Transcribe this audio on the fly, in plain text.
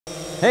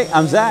Hey,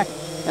 I'm Zach.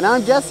 And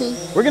I'm Jesse.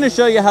 We're going to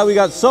show you how we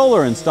got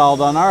solar installed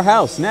on our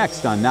house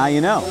next on Now You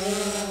Know.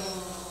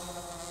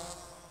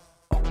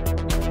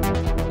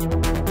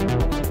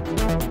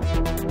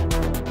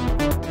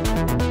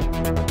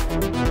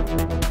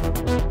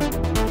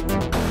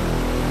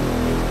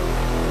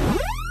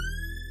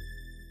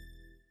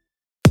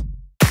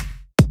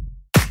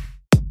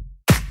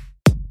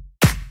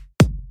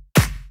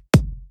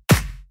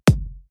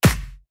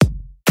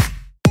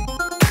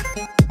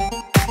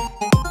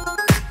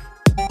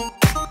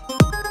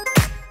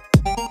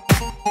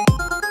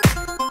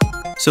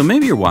 So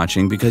maybe you're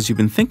watching because you've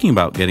been thinking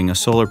about getting a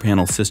solar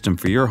panel system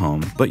for your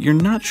home, but you're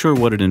not sure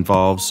what it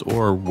involves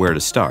or where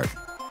to start.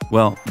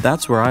 Well,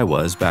 that's where I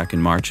was back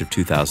in March of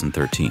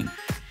 2013.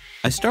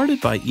 I started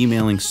by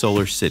emailing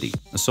SolarCity,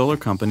 a solar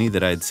company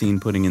that I had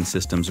seen putting in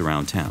systems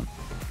around town,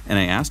 and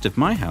I asked if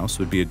my house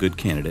would be a good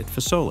candidate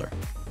for solar.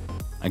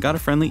 I got a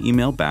friendly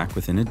email back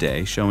within a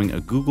day showing a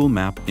Google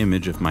Map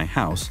image of my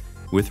house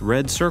with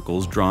red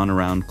circles drawn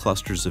around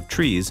clusters of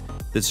trees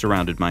that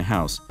surrounded my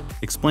house,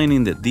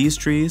 explaining that these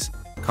trees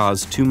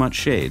caused too much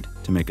shade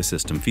to make a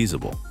system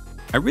feasible.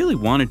 I really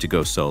wanted to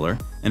go solar,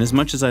 and as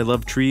much as I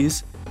love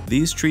trees,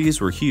 these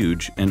trees were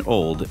huge and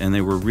old and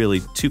they were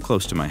really too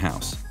close to my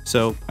house.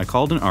 So I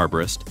called an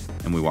arborist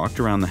and we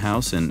walked around the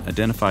house and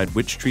identified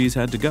which trees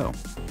had to go.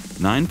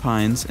 9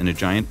 pines and a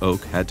giant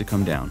oak had to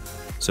come down,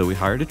 so we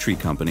hired a tree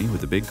company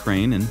with a big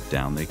crane and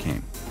down they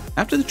came.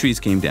 After the trees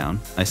came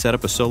down, I set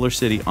up a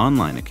SolarCity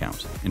online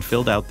account and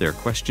filled out their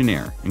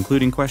questionnaire,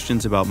 including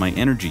questions about my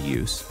energy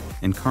use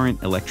and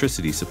current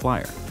electricity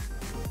supplier.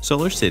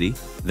 SolarCity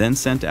then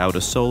sent out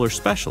a solar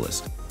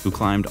specialist who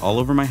climbed all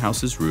over my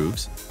house's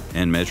roofs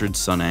and measured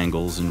sun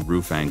angles and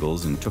roof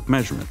angles and took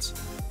measurements.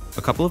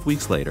 A couple of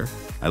weeks later,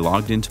 I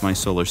logged into my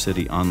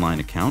SolarCity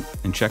online account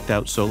and checked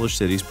out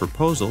SolarCity's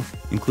proposal,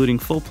 including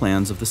full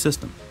plans of the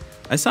system.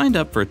 I signed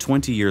up for a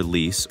 20-year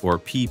lease, or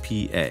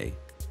PPA,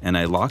 and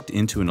I locked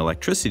into an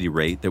electricity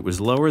rate that was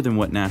lower than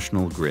what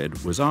National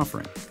Grid was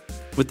offering.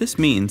 What this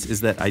means is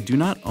that I do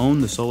not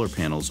own the solar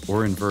panels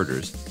or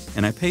inverters,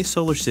 and I pay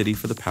SolarCity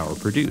for the power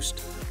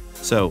produced.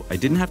 So I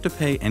didn't have to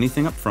pay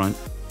anything up front,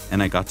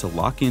 and I got to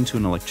lock into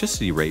an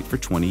electricity rate for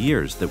 20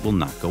 years that will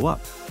not go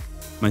up.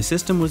 My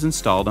system was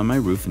installed on my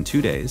roof in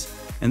 2 days,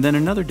 and then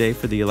another day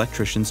for the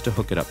electricians to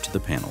hook it up to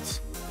the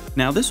panels.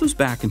 Now, this was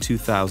back in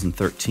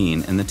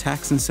 2013, and the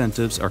tax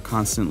incentives are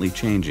constantly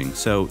changing,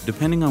 so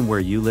depending on where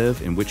you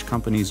live and which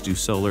companies do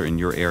solar in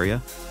your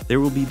area, there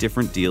will be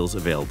different deals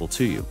available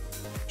to you.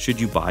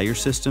 Should you buy your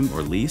system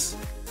or lease?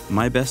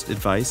 My best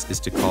advice is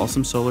to call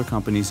some solar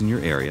companies in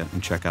your area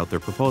and check out their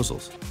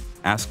proposals.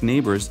 Ask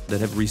neighbors that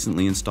have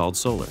recently installed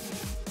solar.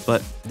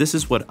 But this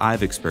is what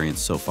I've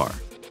experienced so far.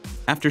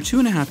 After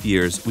 2.5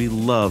 years, we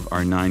love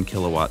our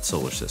 9-kilowatt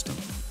solar system.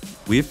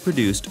 We have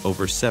produced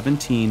over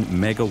 17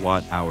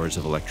 megawatt hours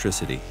of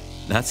electricity.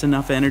 That's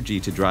enough energy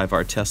to drive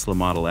our Tesla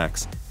Model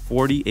X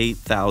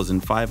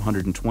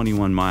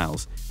 48,521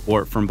 miles,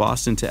 or from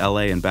Boston to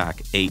LA and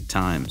back 8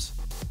 times.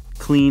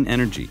 Clean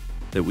energy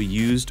that we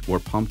used or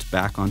pumped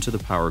back onto the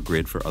power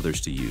grid for others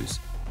to use.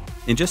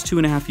 In just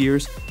 2.5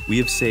 years, we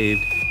have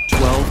saved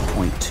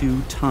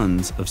 12.2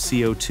 tons of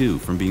CO2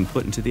 from being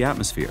put into the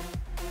atmosphere.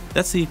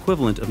 That's the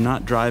equivalent of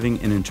not driving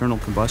an internal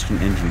combustion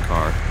engine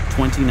car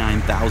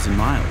 29,000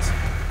 miles,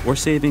 or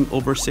saving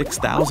over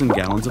 6,000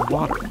 gallons of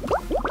water.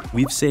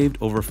 We've saved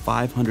over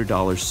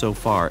 $500 so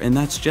far, and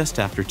that's just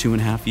after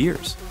 2.5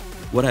 years.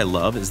 What I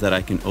love is that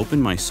I can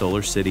open my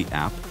SolarCity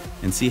app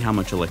and see how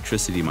much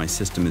electricity my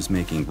system is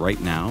making right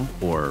now,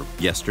 or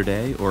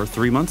yesterday, or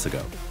 3 months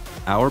ago.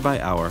 Hour by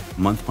hour,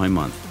 month by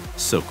month.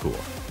 So cool.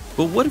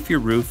 But what if your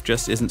roof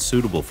just isn't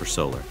suitable for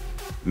solar?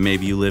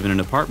 Maybe you live in an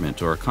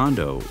apartment or a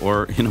condo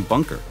or in a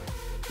bunker.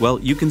 Well,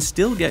 you can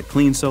still get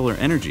clean solar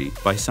energy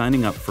by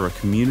signing up for a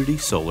community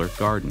solar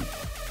garden.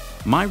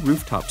 My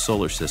rooftop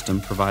solar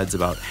system provides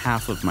about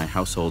half of my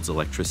household's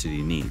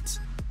electricity needs.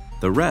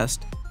 The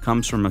rest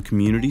comes from a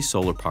community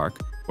solar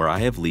park where I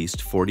have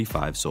leased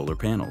 45 solar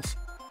panels.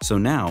 So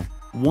now,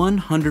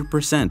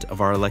 100% of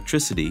our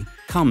electricity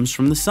comes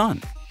from the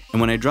sun. And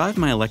when I drive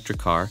my electric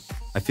car,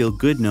 I feel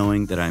good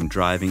knowing that I'm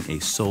driving a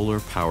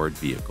solar-powered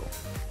vehicle.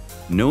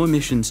 No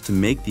emissions to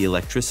make the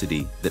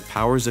electricity that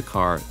powers a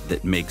car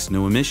that makes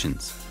no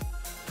emissions.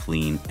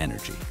 Clean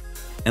energy.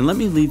 And let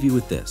me leave you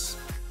with this.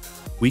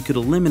 We could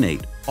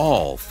eliminate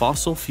all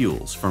fossil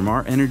fuels from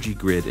our energy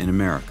grid in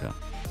America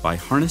by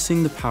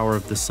harnessing the power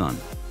of the sun.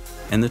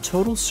 And the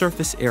total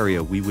surface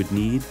area we would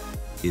need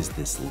is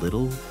this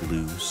little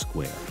blue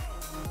square.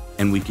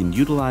 And we can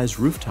utilize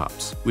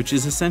rooftops, which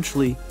is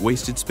essentially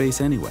wasted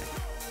space anyway.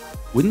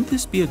 Wouldn't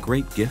this be a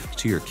great gift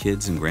to your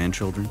kids and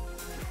grandchildren?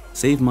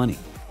 Save money.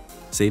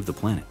 Save the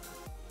planet.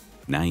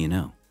 Now you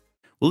know.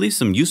 We'll leave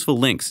some useful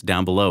links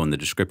down below in the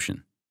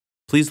description.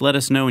 Please let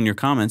us know in your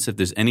comments if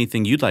there's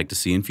anything you'd like to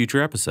see in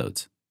future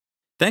episodes.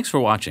 Thanks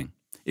for watching.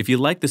 If you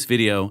like this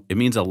video, it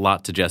means a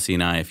lot to Jesse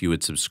and I if you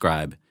would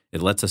subscribe.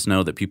 It lets us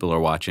know that people are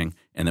watching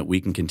and that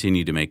we can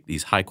continue to make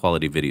these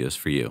high-quality videos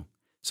for you.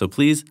 So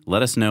please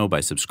let us know by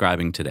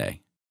subscribing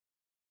today.